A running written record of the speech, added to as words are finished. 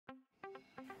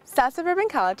South Suburban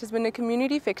College has been a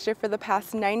community fixture for the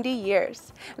past 90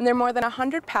 years, and there are more than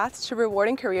 100 paths to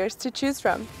rewarding careers to choose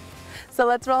from. So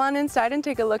let's roll on inside and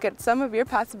take a look at some of your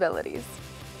possibilities.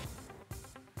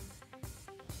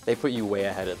 They put you way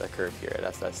ahead of the curve here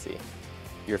at SSC.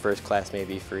 Your first class may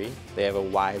be free, they have a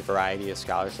wide variety of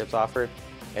scholarships offered,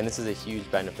 and this is a huge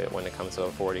benefit when it comes to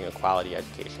affording a quality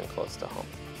education close to home.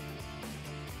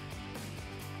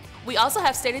 We also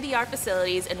have state-of-the-art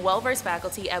facilities and well-versed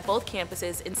faculty at both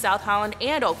campuses in South Holland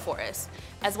and Oak Forest,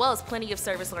 as well as plenty of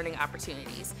service learning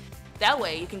opportunities. That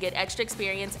way, you can get extra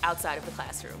experience outside of the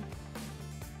classroom.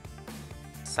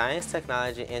 Science,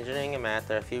 technology, engineering, and math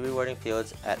are a few rewarding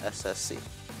fields at SSC.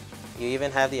 You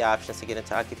even have the options to get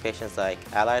into occupations like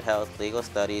allied health, legal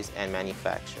studies, and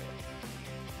manufacturing.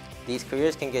 These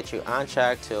careers can get you on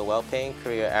track to a well-paying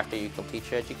career after you complete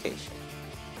your education.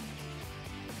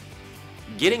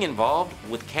 Getting involved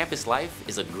with campus life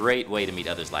is a great way to meet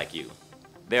others like you.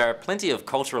 There are plenty of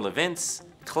cultural events,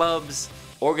 clubs,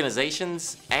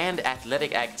 organizations, and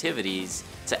athletic activities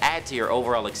to add to your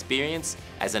overall experience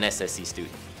as an SSC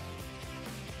student.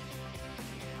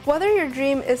 Whether your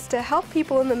dream is to help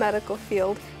people in the medical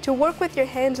field, to work with your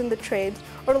hands in the trades,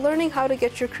 or learning how to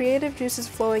get your creative juices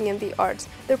flowing in the arts,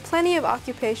 there are plenty of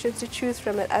occupations to choose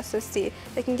from at SSC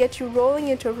that can get you rolling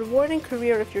into a rewarding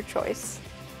career of your choice.